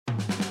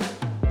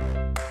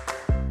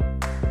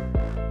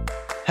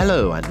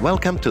Hello, and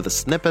welcome to the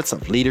Snippets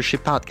of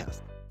Leadership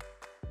podcast.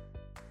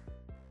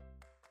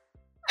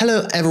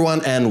 Hello,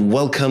 everyone, and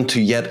welcome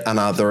to yet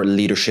another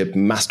leadership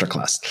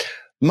masterclass.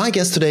 My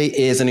guest today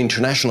is an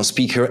international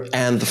speaker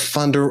and the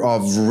founder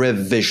of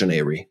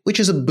Revisionary,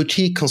 which is a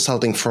boutique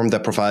consulting firm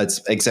that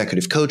provides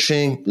executive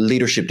coaching,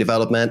 leadership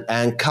development,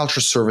 and culture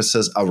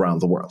services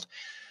around the world.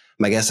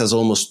 My guest has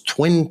almost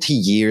 20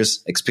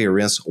 years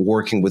experience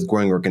working with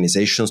growing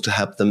organizations to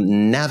help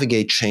them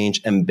navigate change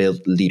and build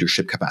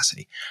leadership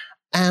capacity,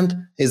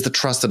 and is the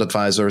trusted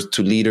advisor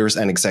to leaders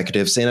and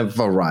executives in a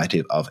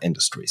variety of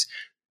industries.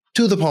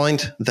 To the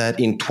point that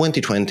in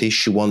 2020,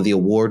 she won the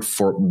award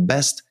for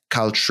Best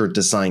Culture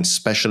Design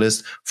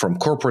Specialist from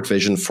Corporate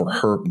Vision for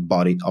her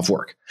body of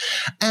work.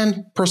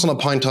 And personal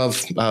point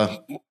of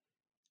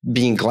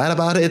being glad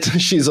about it,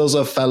 she's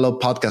also a fellow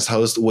podcast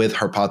host with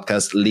her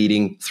podcast,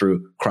 Leading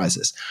Through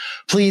Crisis.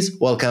 Please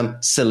welcome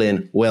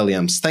Celine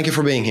Williams. Thank you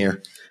for being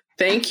here.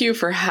 Thank you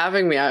for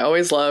having me. I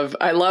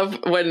love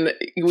when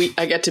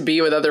I get to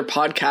be with other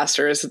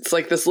podcasters. It's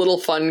like this little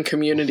fun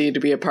community to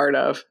be a part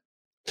of.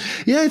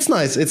 Yeah, it's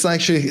nice. It's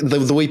actually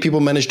the way people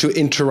manage to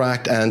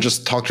interact and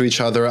just talk to each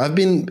other. I've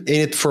been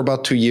in it for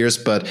about 2 years,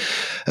 but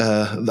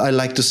I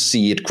like to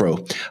see it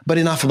grow. But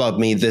enough about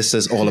me. This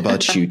is all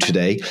about you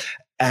today.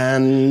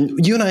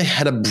 And you and I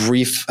had a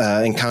brief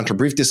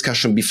brief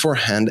discussion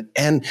beforehand.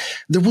 And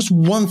there was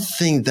one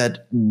thing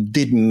that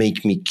did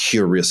make me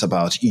curious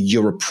about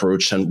your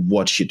approach and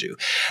what you do.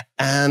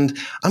 And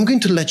I'm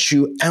going to let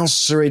you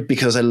answer it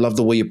because I love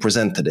the way you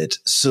presented it.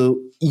 So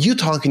you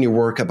talk in your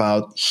work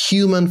about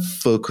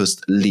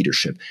human-focused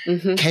leadership.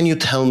 Mm-hmm. Can you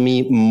tell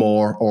me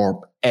more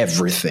or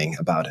everything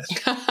about it?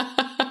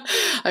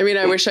 I mean,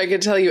 I wish I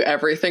could tell you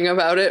everything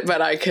about it,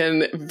 but I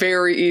can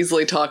very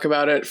easily talk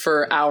about it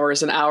for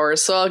hours and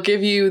hours. So I'll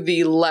give you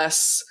the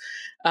less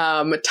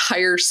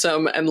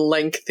tiresome and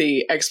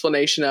lengthy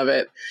explanation of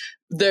it.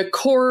 The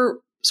core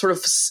sort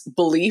of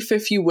belief,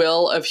 if you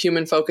will, of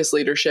human-focused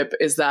leadership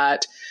is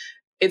that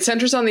it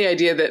centers on the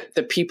idea that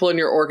the people in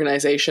your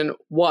organization,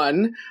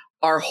 one,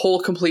 are whole,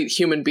 complete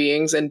human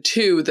beings, and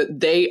two, that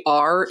they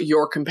are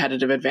your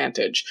competitive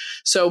advantage.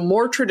 So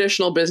more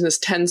traditional business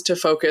tends to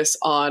focus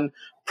on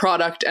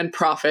product and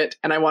profit.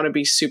 And I want to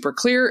be super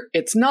clear.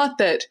 It's not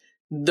that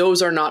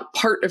those are not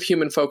part of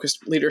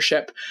human-focused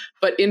leadership,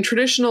 but in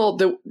traditional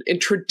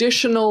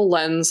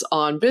lens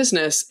on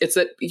business, it's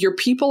that your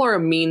people are a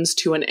means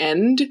to an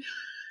end,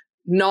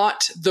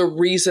 not the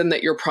reason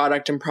that your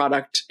product and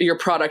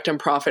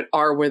profit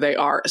are where they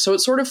are. So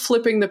it's sort of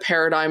flipping the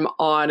paradigm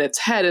on its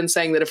head and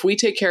saying that if we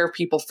take care of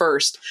people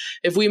first,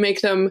 if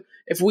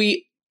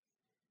we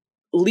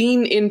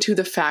lean into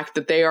the fact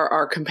that they are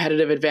our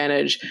competitive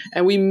advantage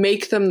and we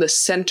make them the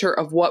center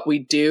of what we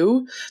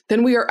do,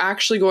 then we are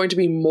actually going to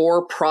be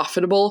more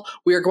profitable.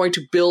 We are going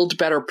to build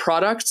better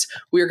products.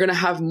 We are going to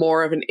have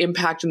more of an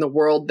impact in the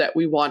world that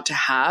we want to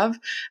have.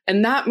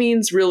 And that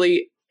means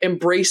really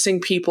embracing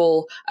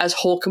people as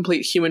whole,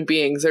 complete human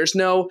beings. There's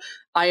no,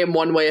 I am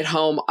one way at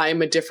home, I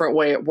am a different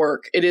way at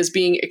work. It is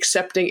being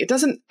accepting. It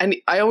doesn't, and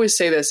I always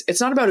say this,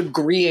 it's not about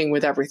agreeing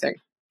with everything.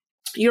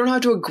 You don't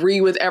have to agree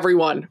with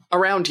everyone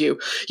around you.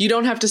 You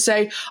don't have to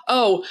say,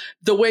 oh,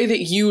 the way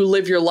that you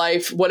live your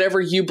life,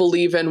 whatever you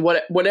believe in,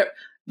 whatever,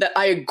 that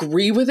I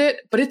agree with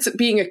it, but it's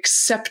being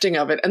accepting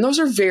of it. And those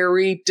are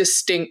very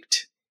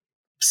distinct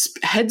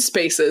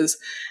headspaces.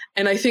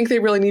 And I think they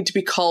really need to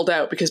be called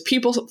out because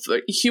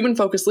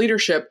human-focused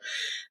leadership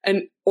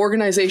and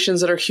organizations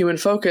that are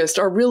human-focused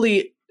are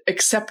really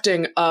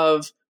accepting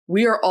of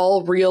we are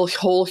all real,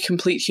 whole,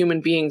 complete human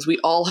beings. We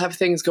all have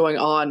things going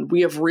on. We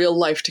have real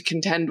life to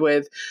contend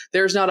with.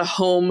 There's not a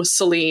home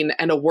Celine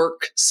and a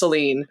work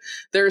Celine.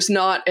 There's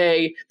not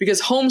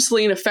because home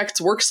Celine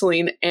affects work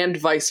Celine and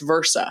vice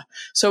versa.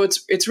 So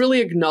it's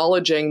really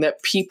acknowledging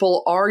that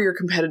people are your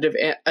competitive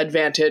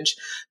advantage,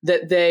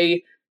 that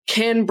they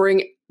can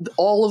bring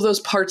all of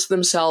those parts of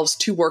themselves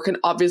to work. And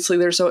obviously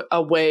there's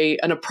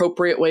an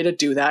appropriate way to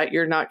do that.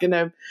 You're not going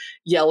to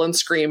yell and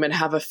scream and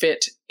have a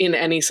fit in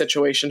any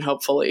situation,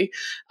 hopefully.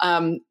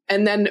 And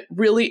then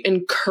really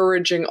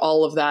encouraging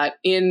all of that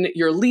in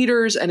your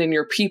leaders and in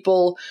your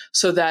people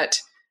so that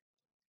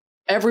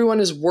everyone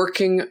is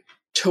working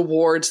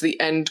towards the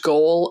end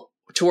goal,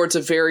 towards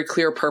a very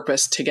clear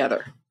purpose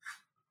together.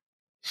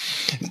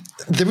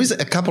 There is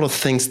a couple of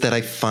things that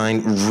I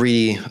find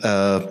really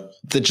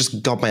that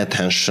just got my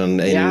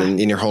attention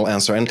in your whole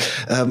answer. And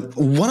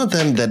one of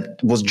them that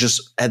was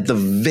just at the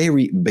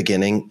very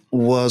beginning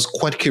was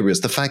quite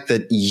curious. The fact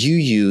that you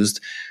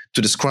used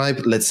to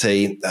describe, let's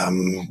say,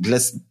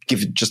 let's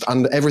give just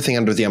everything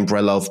under the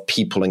umbrella of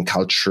people and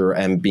culture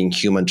and being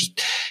human.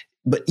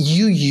 But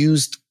you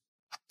used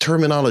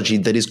terminology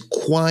that is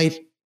quite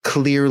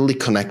clearly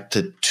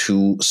connected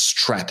to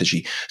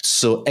strategy.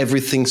 So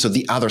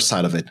the other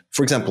side of it,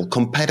 for example,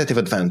 competitive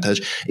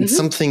advantage, it's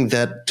something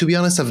that, to be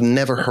honest, I've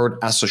never heard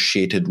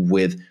associated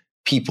with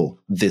people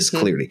this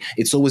clearly.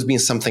 It's always been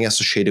something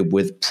associated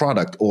with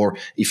product, or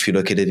if you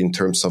look at it in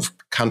terms of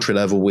country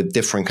level, with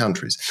different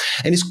countries.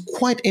 And it's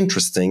quite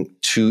interesting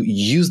to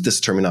use this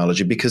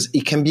terminology because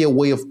it can be a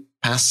way of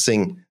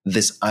passing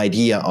this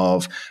idea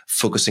of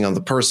focusing on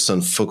the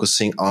person,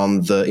 focusing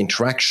on the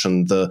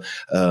interaction, the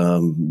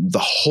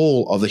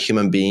whole of the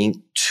human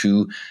being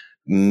to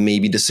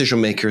maybe decision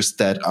makers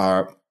that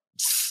are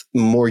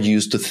more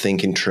used to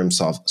think in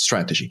terms of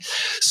strategy.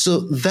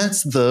 So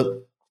that's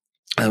the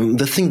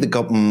thing that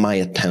got my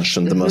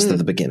attention the most at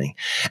the beginning.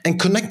 And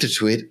connected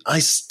to it, I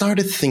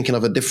started thinking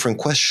of a different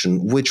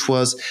question, which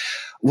was,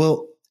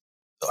 well,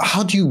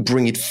 how do you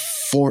bring it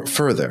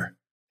further?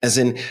 As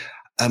in,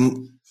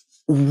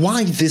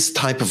 why this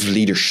type of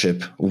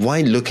leadership?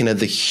 Why looking at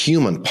the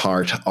human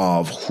part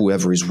of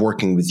whoever is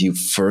working with you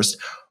first,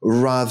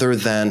 rather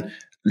than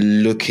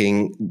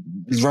embodying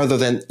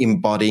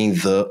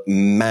the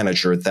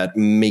manager that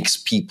makes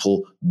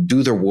people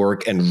do their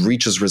work and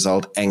reaches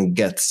result and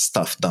gets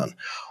stuff done?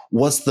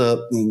 How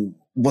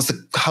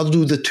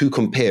do the two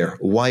compare?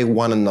 Why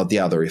one and not the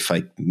other, if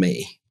I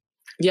may?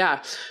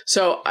 Yeah.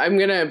 So I'm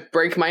going to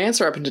break my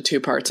answer up into two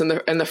parts. And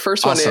the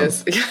first one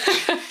is,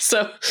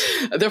 so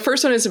the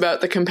first one is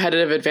about the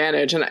competitive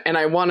advantage. And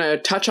I want to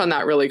touch on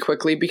that really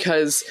quickly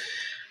because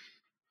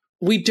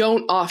we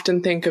don't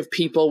often think of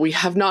people. We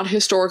have not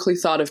historically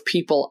thought of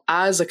people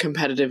as a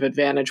competitive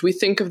advantage. We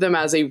think of them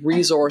as a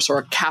resource or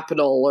a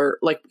capital, or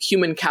like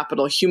human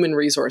capital, human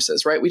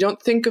resources, right? We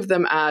don't think of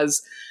them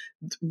as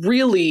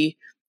really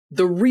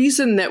the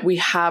reason that we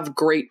have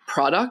great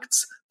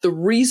products. The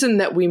reason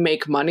that we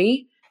make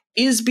money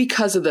is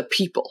because of the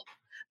people.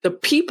 The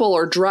people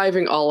are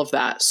driving all of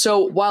that. So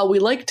while we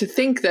like to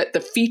think that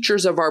the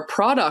features of our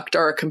product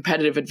are a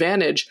competitive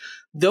advantage,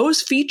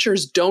 those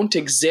features don't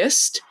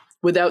exist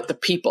without the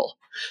people.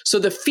 So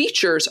the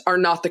features are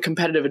not the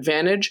competitive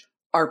advantage.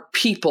 Our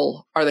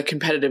people are the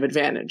competitive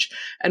advantage.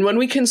 And when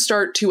we can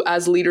start to,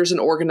 as leaders in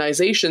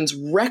organizations,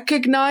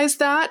 recognize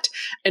that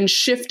and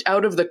shift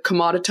out of the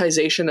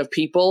commoditization of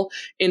people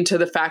into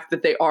the fact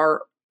that they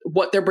are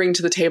what they're bringing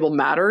to the table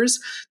matters,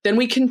 then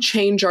we can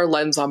change our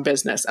lens on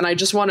business. And I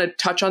just want to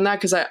touch on that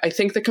because I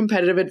think the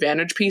competitive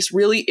advantage piece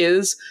really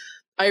is,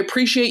 I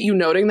appreciate you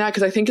noting that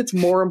because I think it's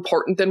more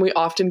important than we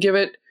often give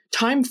it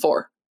time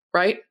for,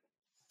 right?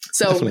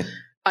 So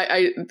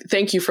I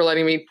thank you for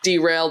letting me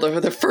derail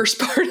the first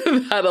part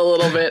of that a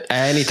little bit.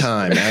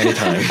 Anytime.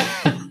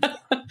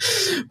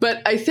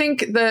 But I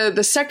think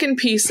the second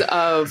piece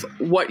of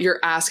what you're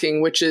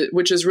asking, which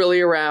is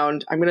really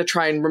around, I'm going to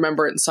try and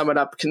remember it and sum it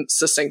up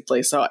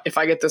succinctly. So if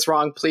I get this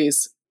wrong,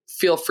 please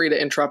feel free to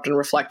interrupt and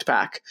reflect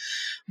back.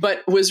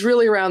 But was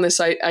really around this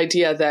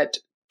idea that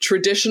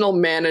traditional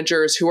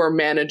managers who are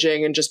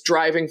managing and just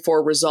driving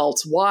for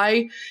results,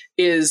 why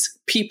is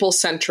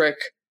people-centric,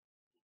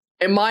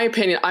 in my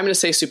opinion, I'm going to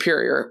say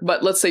superior,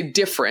 but let's say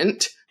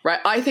different,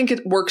 right? I think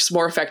it works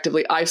more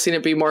effectively. I've seen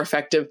it be more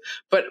effective,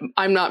 but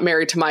I'm not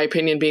married to my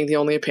opinion being the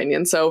only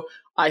opinion. So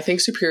I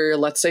think superior,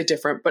 let's say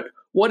different. But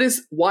what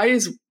is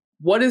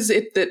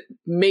it that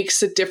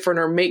makes it different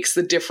or makes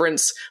the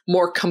difference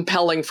more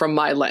compelling from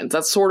my lens?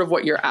 That's sort of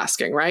what you're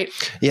asking, right?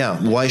 Yeah.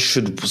 Why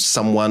should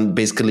someone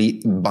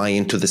basically buy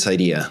into this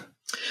idea?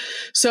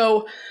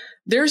 So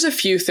there's a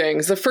few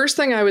things. The first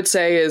thing I would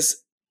say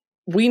is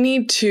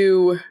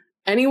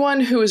anyone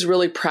who is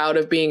really proud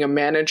of being a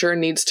manager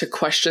needs to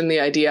question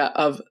the idea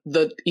of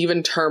the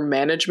even term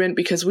management,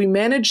 because we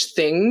manage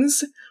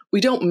things.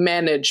 We don't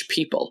manage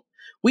people.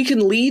 We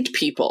can lead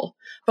people,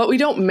 but we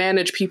don't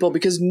manage people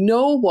because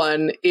no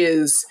one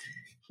is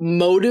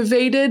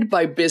motivated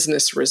by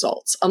business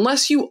results.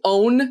 Unless you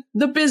own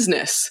the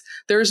business,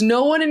 there's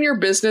no one in your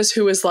business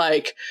who is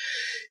like,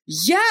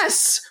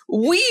 yes,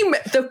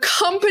 the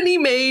company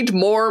made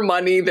more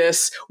money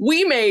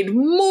we made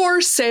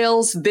more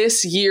sales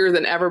this year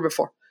than ever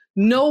before.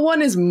 No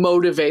one is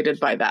motivated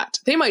by that.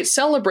 They might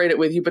celebrate it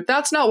with you, but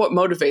that's not what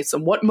motivates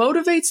them. What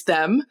motivates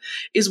them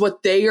is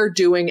what they are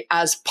doing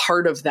as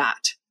part of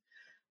that.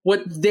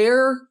 What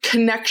their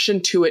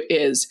connection to it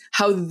is,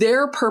 how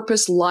their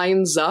purpose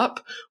lines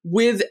up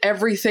with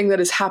everything that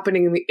is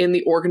happening in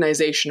the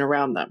organization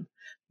around them.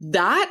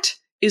 That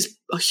is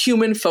a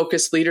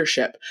human-focused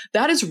leadership.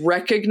 That is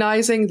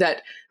recognizing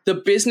that the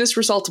business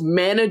result,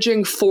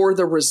 managing for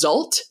the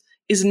result,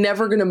 is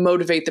never going to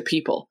motivate the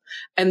people.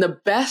 And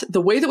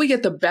the way that we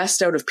get the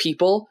best out of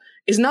people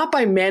is not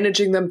by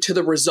managing them to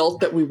the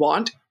result that we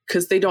want,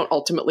 because they don't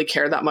ultimately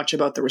care that much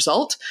about the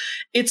result.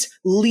 It's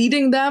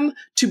leading them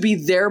to be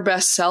their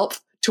best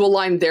self, to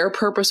align their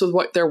purpose with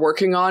what they're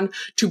working on,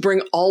 to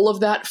bring all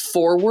of that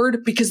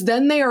forward, because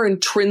then they are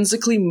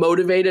intrinsically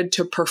motivated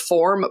to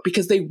perform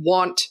because they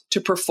want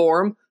to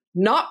perform,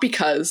 not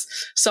because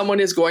someone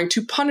is going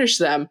to punish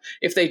them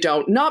if they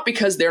don't, not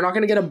because they're not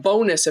going to get a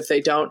bonus if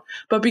they don't,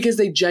 but because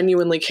they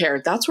genuinely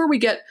care. That's where we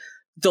get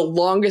the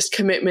longest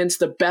commitments,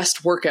 the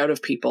best work out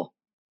of people.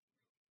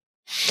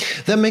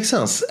 That makes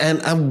sense.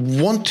 And I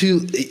want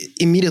to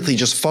immediately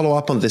just follow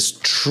up on this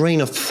train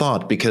of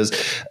thought, because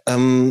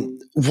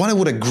what I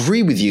would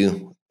agree with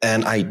you,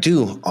 and I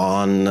do,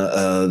 on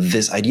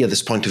this idea,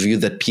 this point of view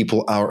that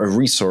people are a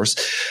resource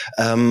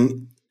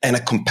and a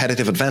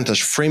competitive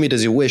advantage. Frame it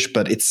as you wish,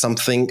 but it's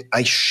something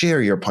I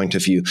share your point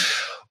of view.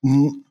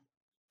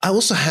 I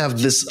also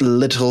have this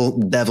little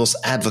devil's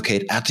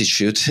advocate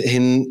attitude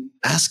in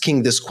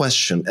asking this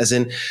question, as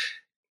in,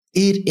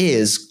 it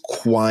is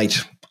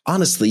quite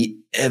honestly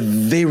a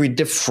very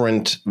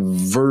different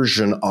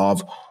version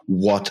of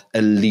what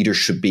a leader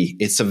should be.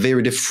 It's a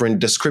very different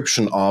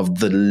description of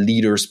the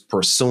leader's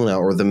persona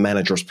or the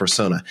manager's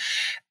persona.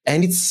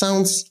 And it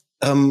sounds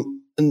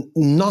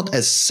not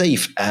as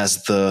safe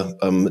as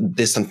the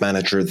distant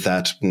manager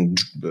that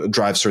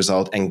drives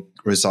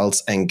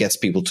results and gets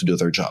people to do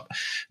their job,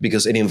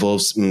 because it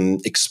involves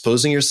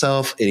exposing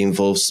yourself. It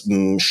involves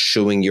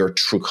showing your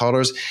true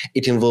colors.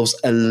 It involves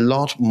a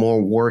lot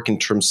more work in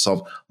terms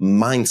of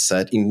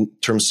mindset, in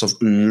terms of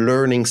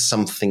learning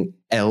something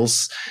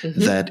else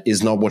that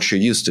is not what you're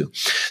used to.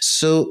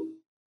 So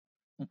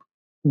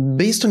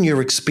based on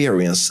your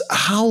experience,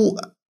 how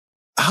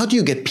do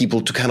you get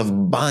people to kind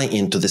of buy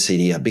into this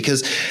idea?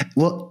 Because,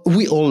 well,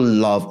 we all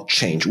love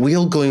change. We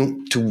all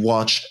going to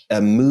watch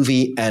a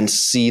movie and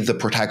see the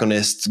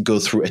protagonist go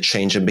through a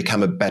change and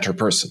become a better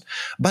person.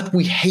 But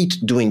we hate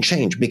doing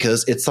change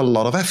because it's a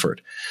lot of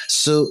effort.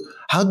 So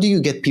how do you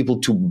get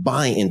people to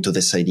buy into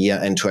this idea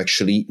and to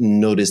actually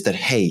notice that,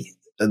 hey,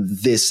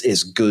 this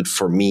is good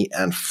for me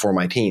and for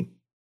my team?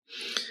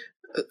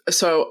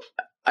 So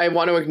I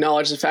want to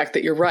acknowledge the fact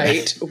that you're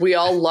right. We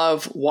all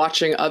love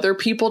watching other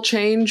people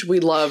change. We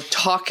love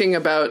talking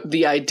about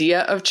the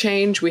idea of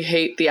change. We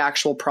hate the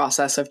actual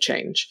process of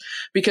change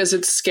because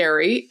it's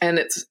scary and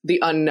it's the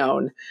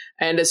unknown.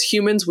 And as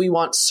humans, we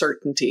want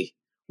certainty.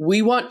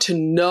 We want to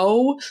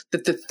know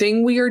that the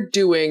thing we are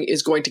doing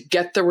is going to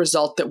get the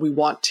result that we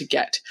want to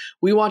get.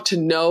 We want to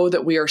know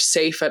that we are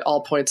safe at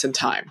all points in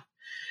time.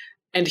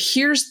 And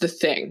here's the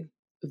thing.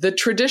 The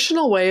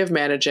traditional way of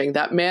managing,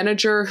 that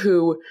manager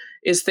who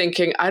is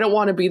thinking, I don't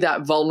want to be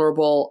that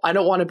vulnerable. I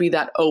don't want to be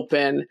that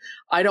open.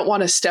 I don't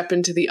want to step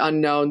into the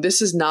unknown.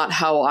 This is not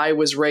how I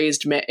was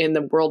raised in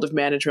the world of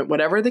management.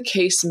 Whatever the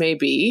case may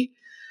be,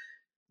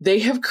 they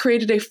have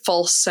created a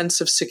false sense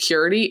of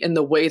security in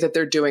the way that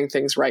they're doing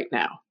things right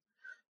now.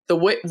 The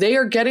way they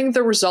are getting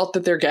the result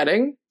that they're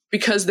getting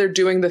because they're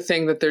doing the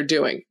thing that they're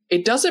doing.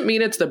 It doesn't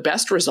mean it's the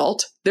best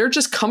result. They're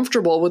just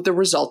comfortable with the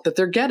result that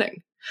they're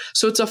getting.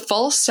 So it's a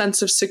false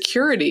sense of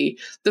security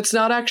that's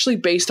not actually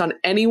based on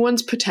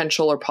anyone's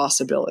potential or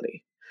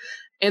possibility.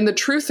 And the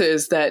truth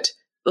is that,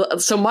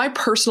 so my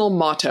personal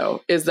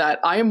motto is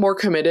that I am more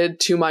committed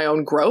to my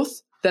own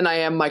growth than I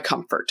am my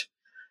comfort.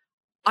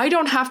 I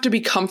don't have to be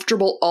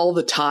comfortable all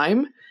the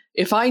time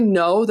if I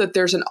know that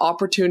there's an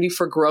opportunity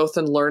for growth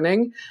and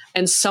learning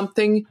and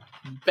something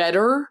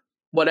better,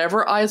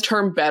 whatever I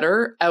term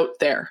better, out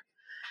there.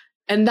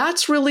 And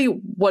that's really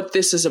what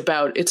this is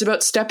about. It's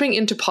about stepping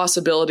into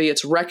possibility.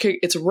 It's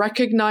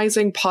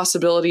recognizing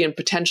possibility and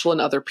potential in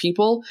other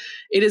people.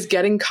 It is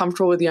getting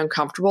comfortable with the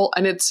uncomfortable.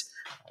 And it's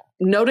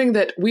noting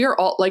that we are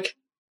all, like,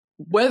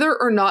 whether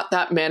or not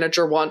that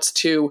manager wants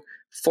to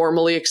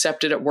formally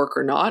accept it at work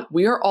or not,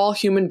 we are all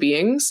human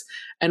beings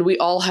and we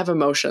all have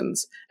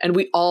emotions and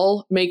we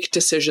all make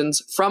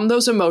decisions from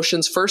those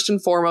emotions. First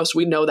and foremost,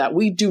 we know that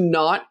we do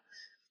not,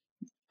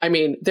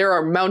 there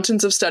are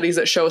mountains of studies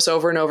that show us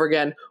over and over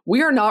again,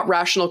 we are not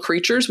rational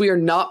creatures. We are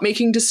not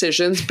making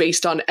decisions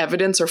based on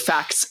evidence or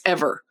facts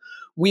ever.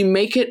 We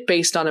make it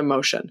based on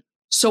emotion.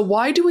 So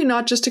why do we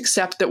not just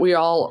accept that we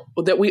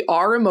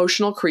are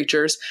emotional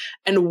creatures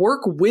and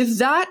work with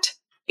that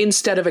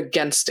instead of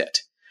against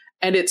it?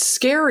 And it's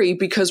scary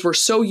because we're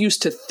so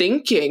used to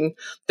thinking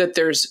that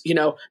there's,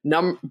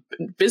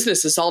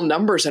 business is all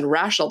numbers and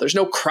rational. There's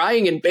no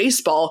crying in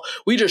baseball.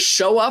 We just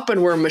show up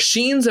and we're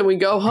machines and we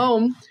go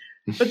home.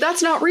 But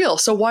that's not real.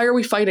 So why are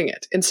we fighting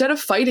it? Instead of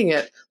fighting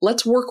it,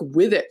 let's work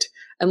with it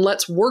and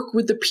let's work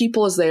with the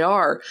people as they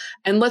are.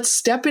 And let's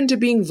step into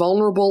being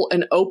vulnerable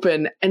and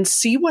open and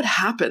see what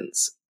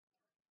happens.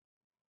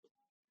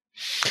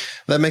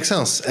 That makes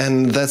sense.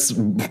 And that's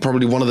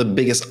probably one of the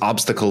biggest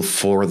obstacles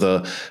for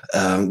that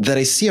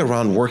I see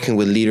around working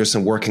with leaders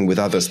and working with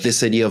others,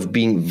 this idea of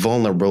being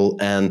vulnerable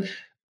and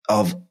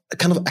of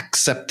kind of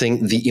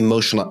accepting the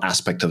emotional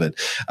aspect of it.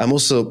 I'm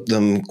also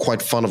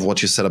quite fond of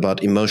what you said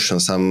about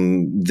emotions.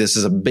 This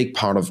is a big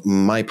part of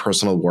my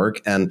personal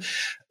work. And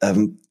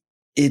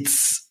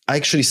I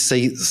actually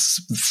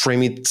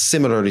frame it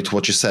similarly to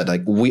what you said.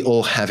 Like, we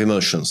all have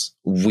emotions.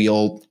 We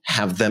all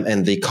have them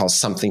and they cause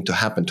something to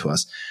happen to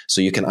us.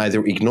 So you can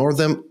either ignore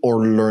them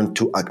or learn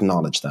to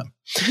acknowledge them.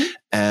 Mm-hmm.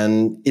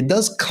 And it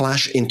does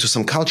clash into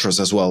some cultures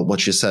as well,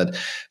 what you said,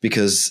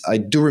 because I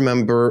do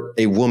remember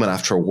a woman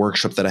after a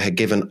workshop that I had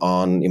given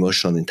on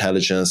emotional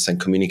intelligence and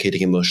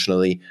communicating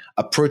emotionally,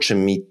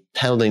 approaching me,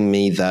 telling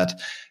me that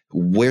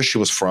where she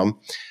was from,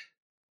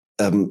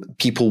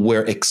 people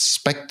were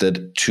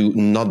expected to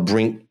not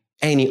bring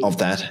any of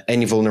that,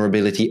 any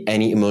vulnerability,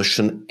 any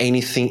emotion,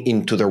 anything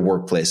into their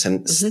workplace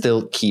and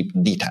still keep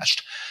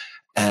detached.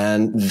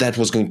 And that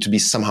was going to be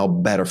somehow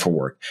better for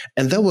work.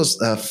 And that was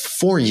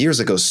 4 years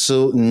ago.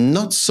 So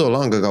not so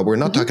long ago. We're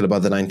not talking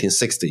about the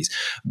 1960s.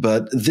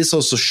 But this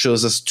also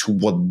shows us to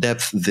what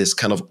depth this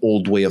kind of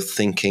old way of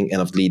thinking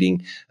and of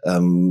leading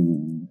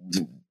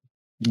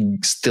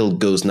still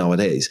goes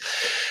nowadays.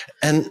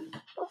 And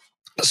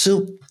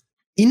So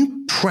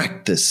in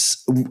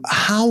practice,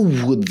 how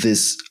would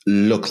this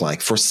look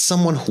like for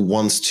someone who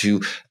wants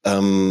to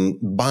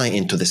buy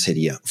into this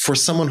idea, for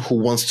someone who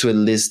wants to at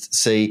least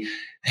say,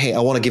 hey,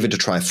 I want to give it a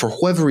try, for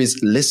whoever is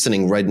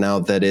listening right now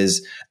that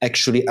is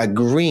actually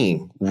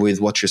agreeing with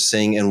what you're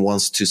saying and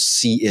wants to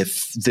see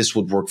if this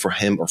would work for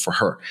him or for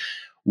her?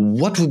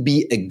 What would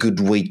be a good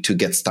way to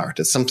get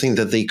started? Something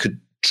that they could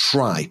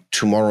try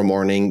tomorrow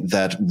morning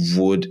that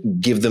would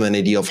give them an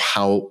idea of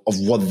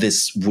what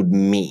this would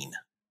mean?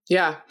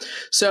 Yeah.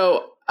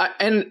 So,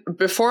 and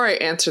before I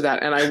answer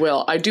that, and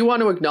I do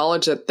want to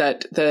acknowledge that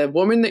the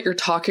woman that you're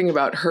talking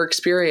about, her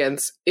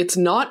experience, it's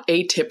not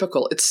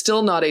atypical. It's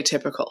still not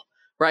atypical,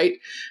 right?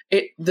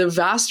 The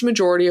vast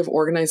majority of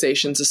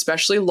organizations,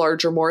 especially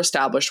larger, more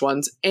established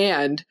ones,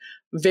 and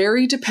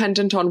very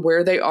dependent on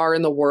where they are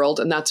in the world.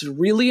 And that's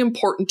really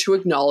important to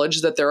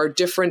acknowledge, that there are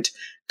different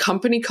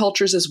company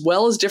cultures as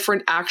well as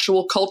different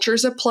actual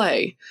cultures at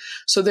play.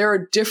 So there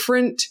are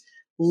different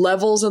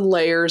levels and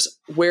layers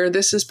where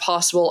this is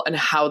possible and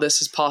how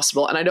this is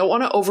possible. And I don't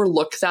want to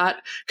overlook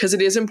that, because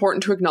it is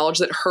important to acknowledge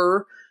that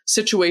her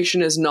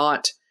situation is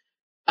not,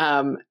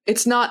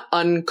 it's not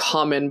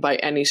uncommon by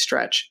any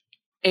stretch.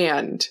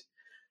 And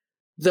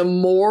the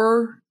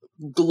more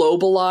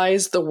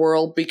globalized the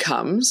world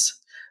becomes,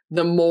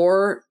 the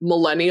more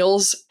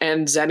millennials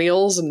and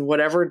zennials and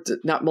whatever,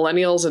 not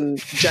millennials and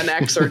Gen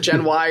X or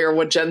Gen Y or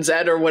what Gen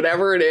Z or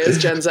whatever it is,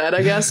 Gen Z,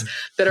 I guess,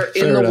 that are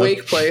in the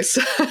wake place,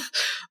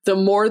 the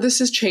more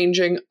this is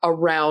changing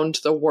around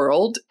the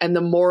world and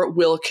the more it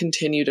will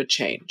continue to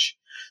change.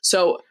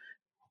 So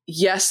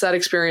yes, that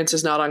experience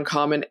is not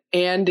uncommon,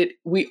 and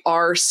we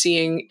are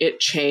seeing it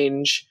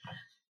change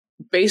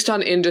based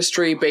on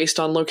industry, based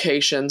on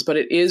locations, but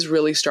it is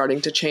really starting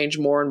to change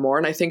more and more.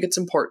 And I think it's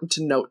important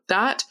to note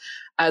that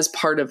as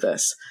part of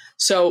this.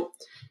 So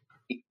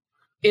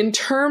in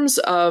terms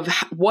of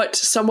what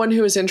someone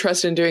who is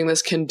interested in doing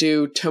this can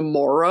do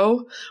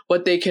tomorrow,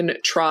 what they can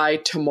try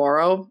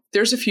tomorrow,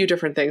 there's a few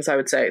different things I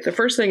would say. The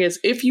first thing is,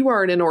 if you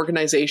are in an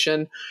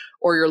organization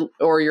or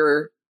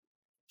you're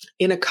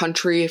in a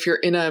country, if you're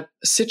in a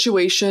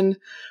situation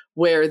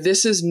where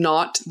this is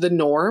not the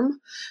norm,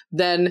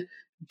 then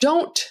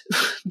don't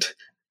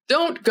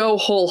go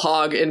whole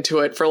hog into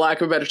it, for lack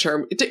of a better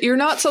term. You're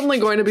not suddenly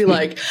going to be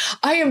like,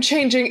 I am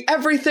changing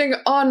everything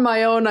on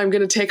my own. I'm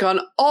going to take on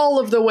all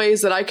of the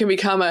ways that I can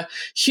become a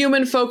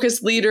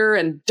human-focused leader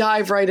and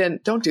dive right in.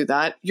 Don't do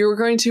that. You're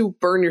going to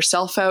burn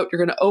yourself out.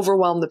 You're going to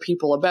overwhelm the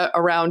people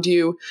around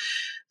you.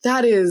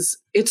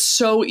 It's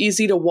so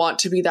easy to want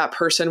to be that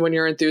person when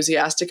you're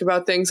enthusiastic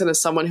about things. And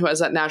as someone who has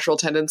that natural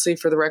tendency,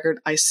 for the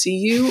record, I see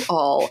you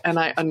all and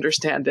I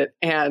understand it.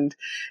 And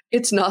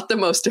it's not the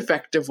most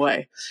effective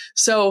way.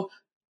 So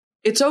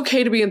it's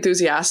okay to be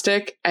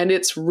enthusiastic. And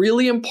it's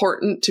really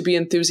important to be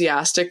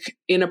enthusiastic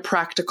in a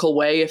practical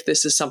way if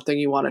this is something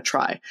you want to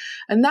try.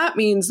 And that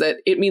means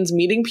it means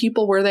meeting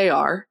people where they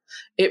are.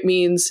 It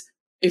means,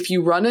 if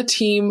you run a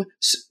team,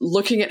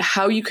 looking at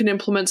how you can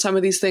implement some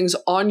of these things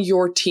on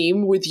your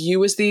team with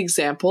you as the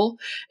example.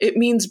 It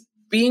means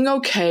being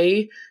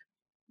okay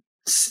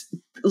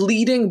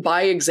leading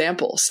by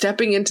example,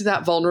 stepping into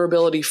that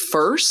vulnerability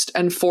first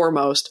and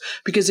foremost,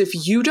 because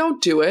if you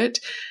don't do it,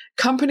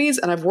 companies,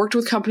 and I've worked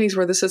with companies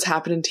where this has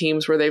happened in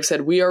teams where they've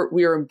said, we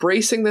are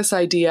embracing this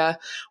idea.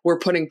 We're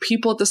putting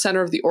people at the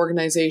center of the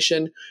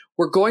organization.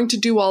 We're going to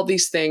do all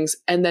these things.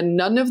 And then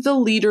none of the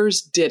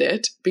leaders did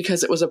it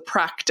because it was a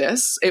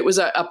practice. It was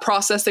a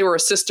process. They were a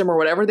system or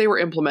whatever they were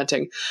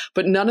implementing,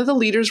 but none of the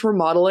leaders were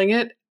modeling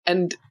it.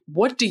 And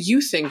what do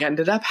you think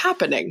ended up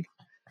happening?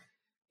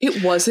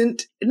 It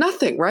wasn't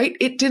nothing, right?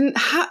 It didn't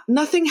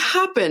nothing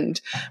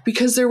happened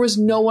because there was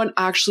no one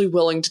actually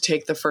willing to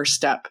take the first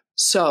step.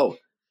 So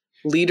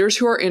leaders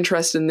who are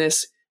interested in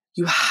this,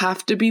 you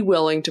have to be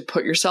willing to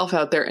put yourself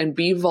out there and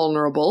be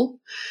vulnerable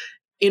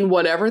in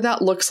whatever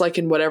that looks like,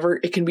 in whatever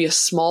it can be, a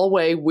small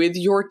way with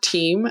your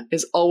team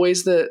is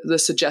always the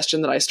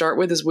suggestion that I start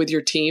with, is with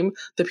your team,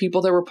 the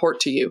people that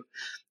report to you,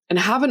 and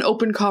have an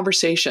open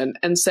conversation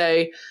and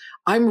say,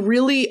 I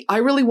really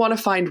want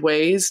to find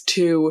ways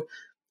to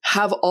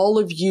have all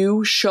of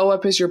you show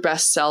up as your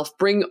best self,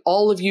 bring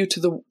all of you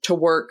to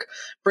work,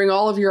 bring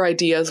all of your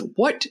ideas.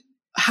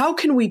 How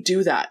can we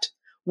do that?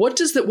 What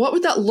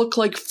would that look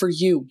like for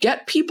you?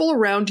 Get people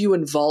around you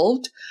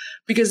involved,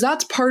 because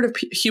that's part of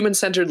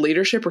human-centered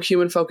leadership or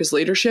human-focused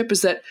leadership,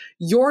 is that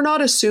you're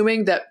not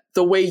assuming that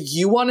the way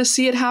you want to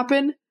see it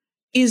happen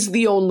is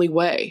the only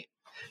way.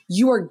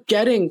 You are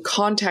getting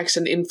context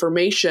and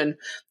information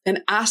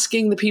and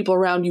asking the people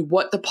around you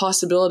what the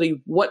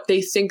possibility, what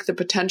they think the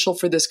potential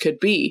for this could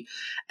be.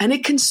 And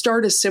it can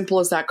start as simple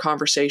as that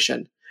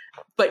conversation.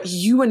 But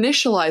you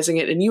initializing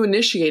it and you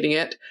initiating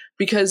it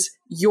because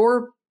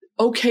you're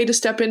okay to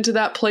step into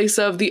that place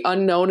of the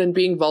unknown and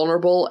being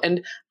vulnerable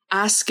and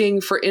asking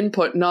for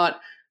input,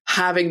 not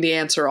having the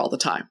answer all the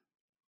time.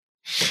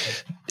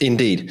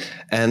 Indeed.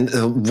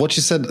 And what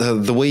you said,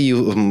 the way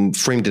you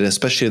framed it,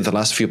 especially the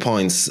last few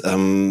points,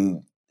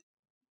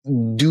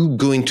 do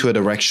go into a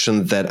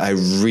direction that I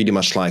really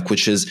much like,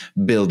 which is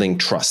building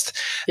trust.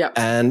 Yep.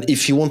 And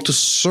if you want to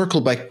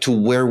circle back to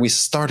where we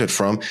started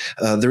from,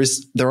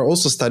 there are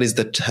also studies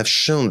that have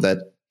shown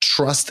that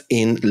trust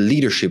in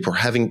leadership, or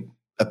having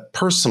a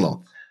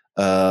personal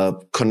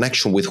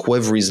connection with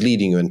whoever is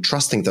leading you and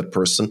trusting that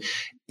person,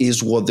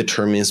 is what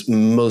determines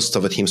most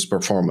of a team's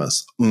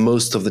performance,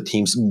 most of the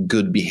team's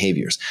good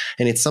behaviors.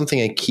 And it's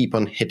something I keep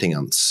on hitting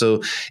on.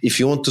 So if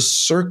you want to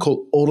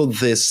circle all of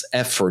this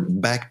effort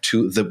back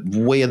to the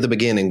way at the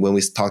beginning when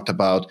we talked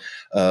about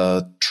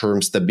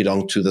terms that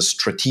belong to the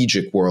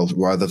strategic world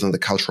rather than the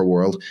cultural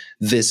world,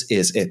 this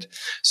is it.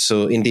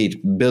 So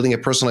indeed, building a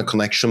personal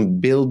connection,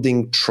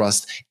 building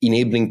trust,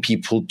 enabling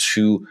people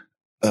to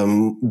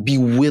be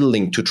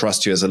willing to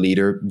trust you as a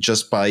leader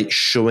just by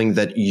showing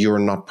that you're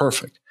not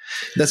perfect.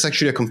 That's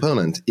actually a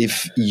component.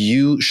 If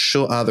you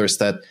show others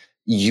that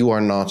you are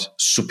not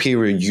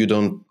superior, you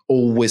don't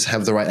always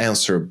have the right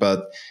answer,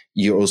 but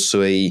you're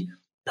also a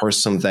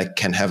person that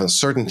can have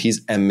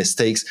uncertainties and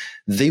mistakes,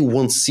 they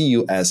won't see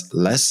you as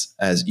less,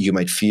 as you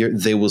might fear.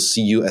 They will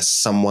see you as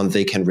someone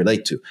they can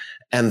relate to.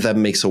 And that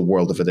makes a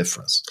world of a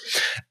difference.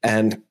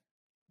 And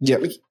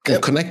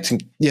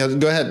connecting. Yeah,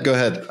 go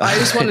ahead. I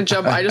just want to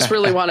jump. I just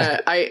really want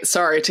to,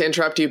 sorry to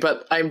interrupt you,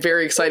 but I'm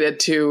very excited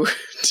to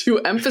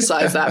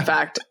emphasize that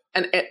fact.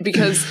 And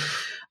because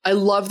I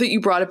love that you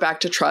brought it back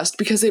to trust,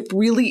 because it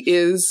really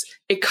is,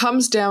 it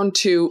comes down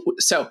to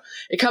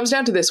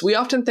this. We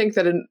often think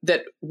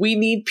that we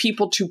need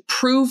people to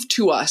prove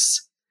to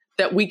us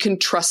that we can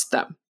trust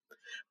them.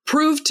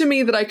 Prove to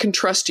me that I can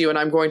trust you and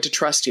I'm going to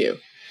trust you.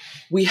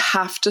 We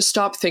have to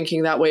stop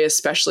thinking that way,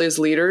 especially as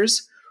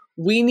leaders.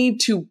 We need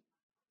to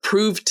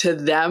prove to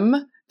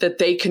them that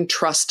they can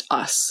trust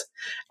us.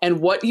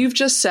 And what you've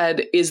just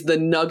said is the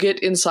nugget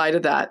inside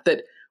of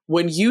that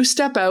when you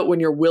step out,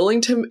 when you're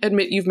willing to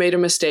admit you've made a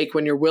mistake,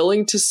 when you're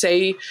willing to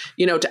say,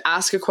 to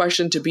ask a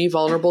question, to be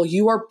vulnerable,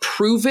 you are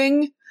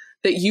proving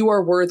that you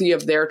are worthy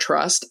of their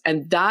trust.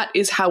 And that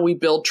is how we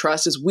build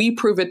trust, is we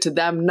prove it to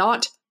them,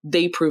 not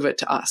they prove it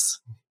to us.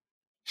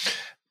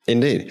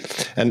 Indeed.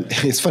 And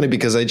it's funny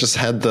because I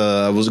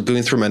was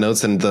going through my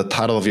notes and the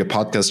title of your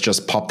podcast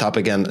just popped up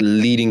again,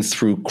 Leading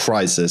Through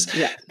Crisis.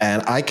 Yeah.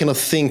 And I cannot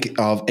think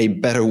of a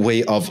better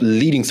way of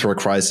leading through a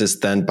crisis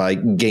than by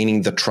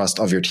gaining the trust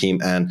of your team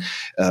and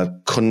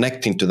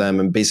connecting to them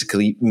and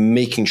basically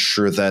making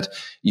sure that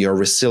you're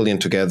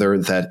resilient together,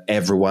 that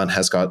everyone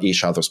has got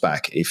each other's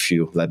back, if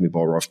you let me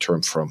borrow a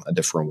term from a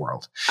different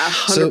world.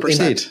 100%. So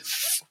indeed.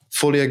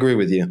 Fully agree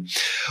with you.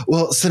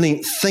 Well,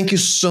 Celine, thank you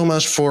so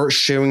much for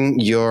sharing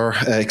your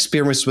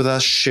experience with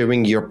us,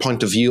 sharing your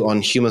point of view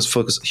on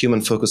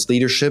human-focused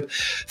leadership.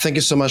 Thank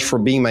you so much for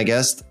being my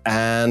guest,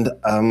 and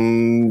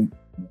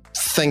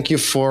thank you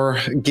for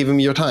giving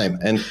me your time.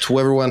 And to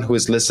everyone who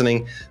is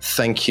listening,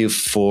 thank you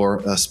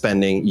for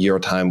spending your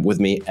time with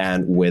me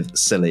and with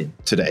Celine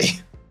today.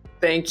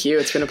 Thank you.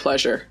 It's been a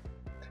pleasure.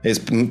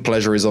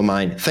 Pleasure is all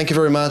mine. Thank you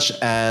very much,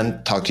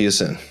 and talk to you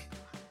soon.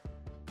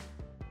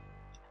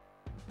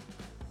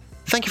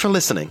 Thank you for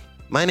listening.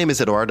 My name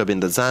is Eduardo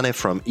Bindazzane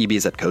from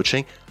EBZ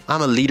Coaching.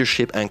 I'm a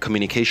leadership and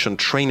communication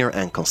trainer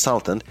and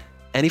consultant.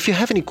 And if you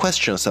have any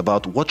questions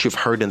about what you've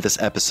heard in this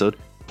episode,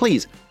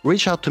 please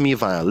reach out to me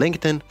via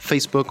LinkedIn,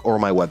 Facebook, or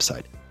my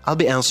website. I'll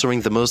be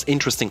answering the most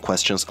interesting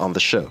questions on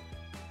the show.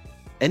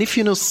 And if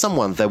you know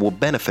someone that will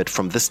benefit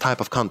from this type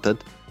of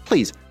content,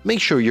 please make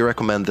sure you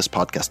recommend this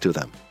podcast to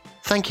them.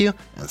 Thank you,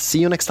 and see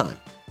you next time.